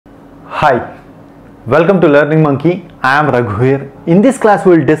Hi, welcome to Learning Monkey. I am Raghu here. In this class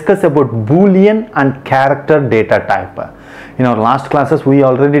we will discuss about Boolean and character data type. In our last classes we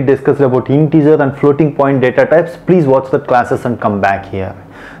already discussed about integer and floating point data types. Please watch the classes and come back here.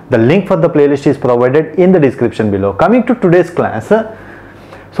 The link for the playlist is provided in the description below. Coming to today's class,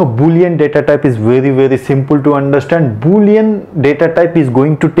 so Boolean data type is very simple to understand. Boolean data type is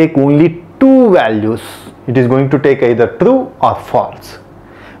going to take only two values. It is going to take either true or false.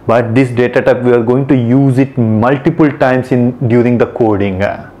 But this data type we are going to use it multiple times during the coding.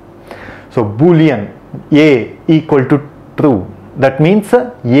 So Boolean a equal to true. That means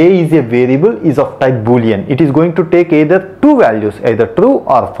a is a variable is of type Boolean. It is going to take either two values, either true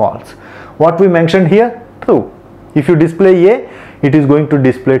or false. What we mentioned here, true. If you display a, it is going to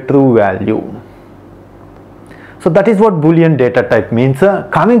display true value. So that is what Boolean data type means.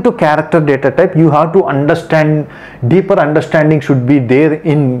 Coming to character data type, you have to understand, deeper understanding should be there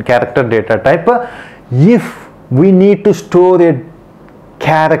in character data type. If we need to store a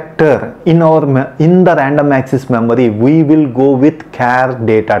character in the random access memory, we will go with char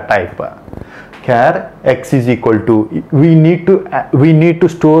data type. Char x is equal to, we need to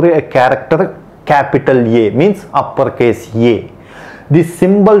store a character capital A, means uppercase A. This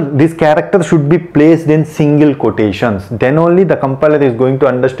symbol, this character should be placed in single quotations. Then only the compiler is going to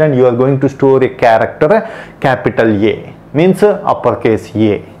understand you are going to store a character capital A, means uppercase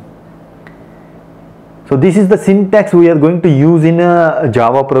A. So this is the syntax we are going to use in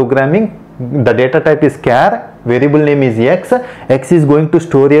Java programming. The data type is char, variable name is x. X is going to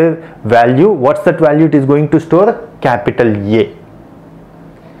store a value. What's that value? It is going to store capital A.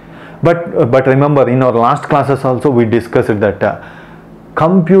 But remember, in our last classes also we discussed that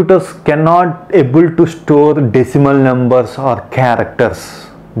computers cannot able to store decimal numbers or characters.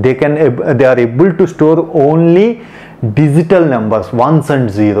 They are able to store only digital numbers, ones and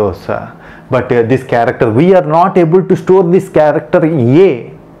zeros. But this character, we are not able to store this character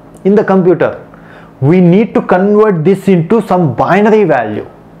A in the computer. We need to convert this into some binary value.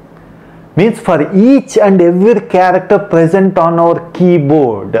 Means for each and every character present on our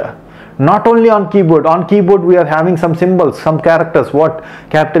keyboard. Not only on keyboard we are having some symbols, some characters, what?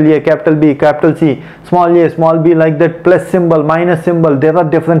 Capital A, capital B, capital C, a, small b, like that, plus symbol, minus symbol. There are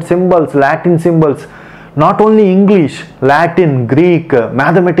different symbols, Latin symbols. Not only English, Latin, Greek,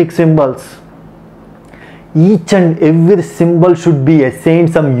 mathematics symbols. Each and every symbol should be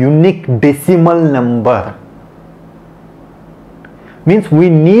assigned some unique decimal number. Means we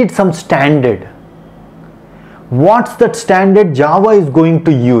need some standard. What's that standard Java is going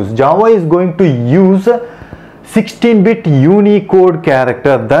to use? Java is going to use 16-bit Unicode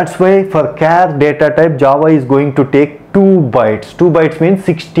character. That's why for char data type Java is going to take 2 bytes. 2 bytes means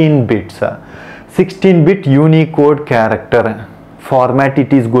 16 bits. 16-bit Unicode character format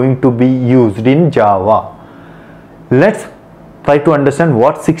it is going to be used in Java. Let's try to understand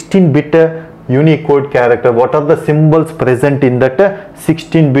what 16-bit Unicode character, what are the symbols present in that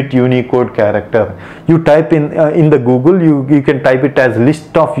 16-bit Unicode character. You type in the Google, you can type it as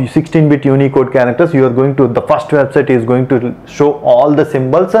list of 16-bit Unicode characters. You are going to, the first website is going to show all the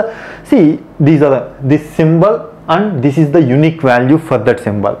symbols. See, these are this symbol and this is the unique value for that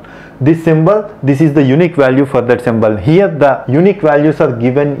symbol. This symbol, this is the unique value for that symbol. Here the unique values are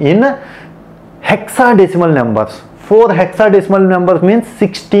given in hexadecimal numbers. 4 hexadecimal numbers means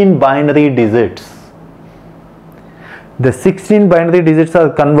 16 binary digits. The 16 binary digits are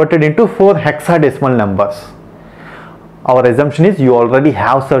converted into 4 hexadecimal numbers. Our assumption is you already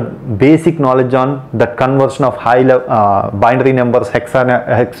have some basic knowledge on the conversion of binary numbers,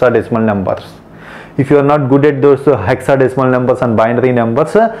 hexadecimal numbers. If you are not good at those hexadecimal numbers and binary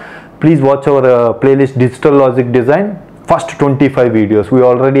numbers, please watch our playlist Digital Logic Design, first 25 videos. We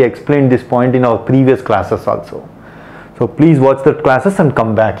already explained this point in our previous classes also. So please watch the classes and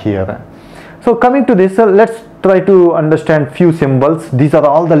come back here. So coming to this, let's try to understand few symbols. These are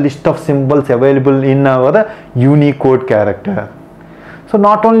all the list of symbols available in our Unicode character. So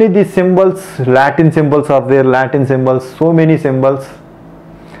not only these symbols, Latin symbols are there, Latin symbols, so many symbols.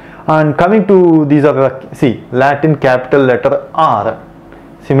 And coming to these are, see, Latin capital letter R.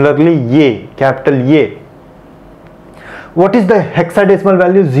 Similarly A, capital A. What is the hexadecimal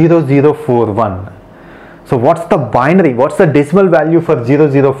value? 0041. So what's the binary, what's the decimal value for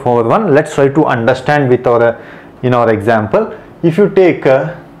 0041? Let's try to understand with in our example. If you take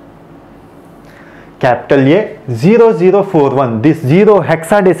capital A, 0041, this 0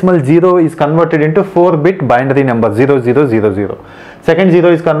 hexadecimal 0 is converted into 4-bit binary number 0000. Second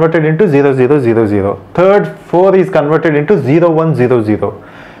 0 is converted into 0000. Third 4 is converted into 0100.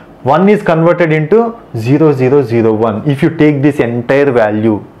 1 is converted into 0001. If you take this entire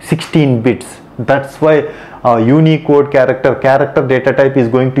value 16 bits, that's why Unicode character data type is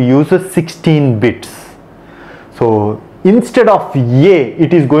going to use 16 bits. So instead of A,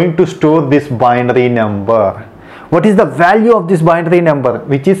 it is going to store this binary number. What is the value of this binary number?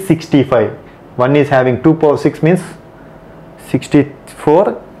 Which is 65. 1 is having 2 power 6 means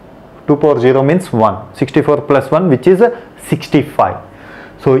 64. 2 power 0 means 1. 64 plus 1, which is 65.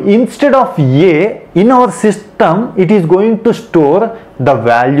 So instead of A, in our system, it is going to store the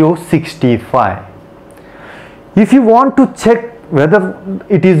value 65. If you want to check whether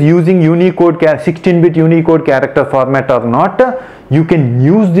it is using Unicode 16-bit Unicode character format or not, you can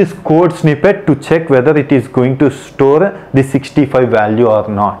use this code snippet to check whether it is going to store the 65 value or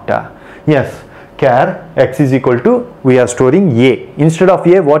not. Yes, char x is equal to, we are storing A. Instead of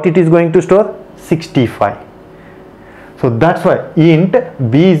A, what it is going to store? 65. So that's why int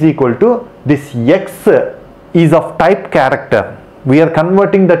b is equal to this x is of type character. We are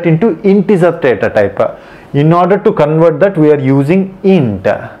converting that into integer data type. In order to convert that, we are using int.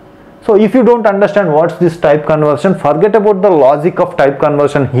 So if you don't understand what's this type conversion, forget about the logic of type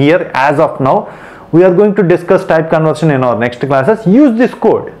conversion here as of now. We are going to discuss type conversion in our next classes. Use this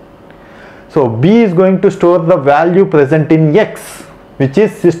code. So b is going to store the value present in x, which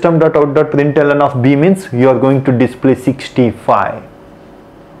is system.out.println of b means you are going to display 65.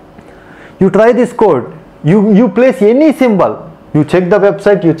 You try this code. You place any symbol. You check the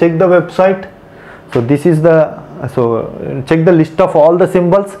website. So this is the, so check the list of all the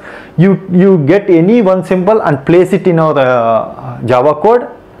symbols. You get any one symbol and place it in our Java code,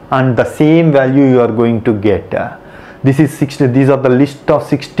 and the same value you are going to get. This is 60. These are the list of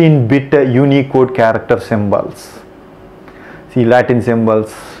 16-bit Unicode character symbols. See, Latin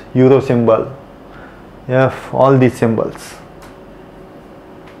symbols, Euro symbol, all these symbols.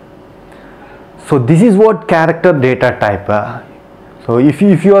 So this is what character data type. So if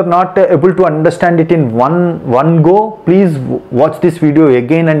you are not able to understand it in one go, please watch this video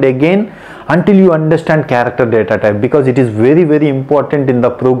again and again until you understand character data type, because it is very, very important in the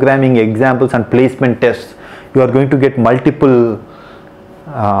programming examples and placement tests. You are going to get multiple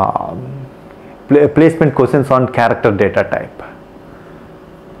placement questions on character data type.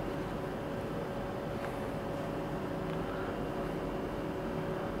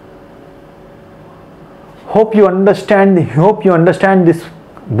 Hope you understand this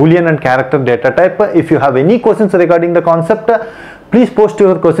Boolean and character data type. If you have any questions regarding the concept, please post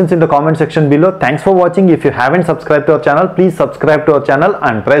your questions in the comment section below. Thanks for watching. If you haven't subscribed to our channel, please subscribe to our channel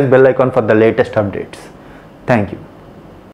and press bell icon for the latest updates. Thank you.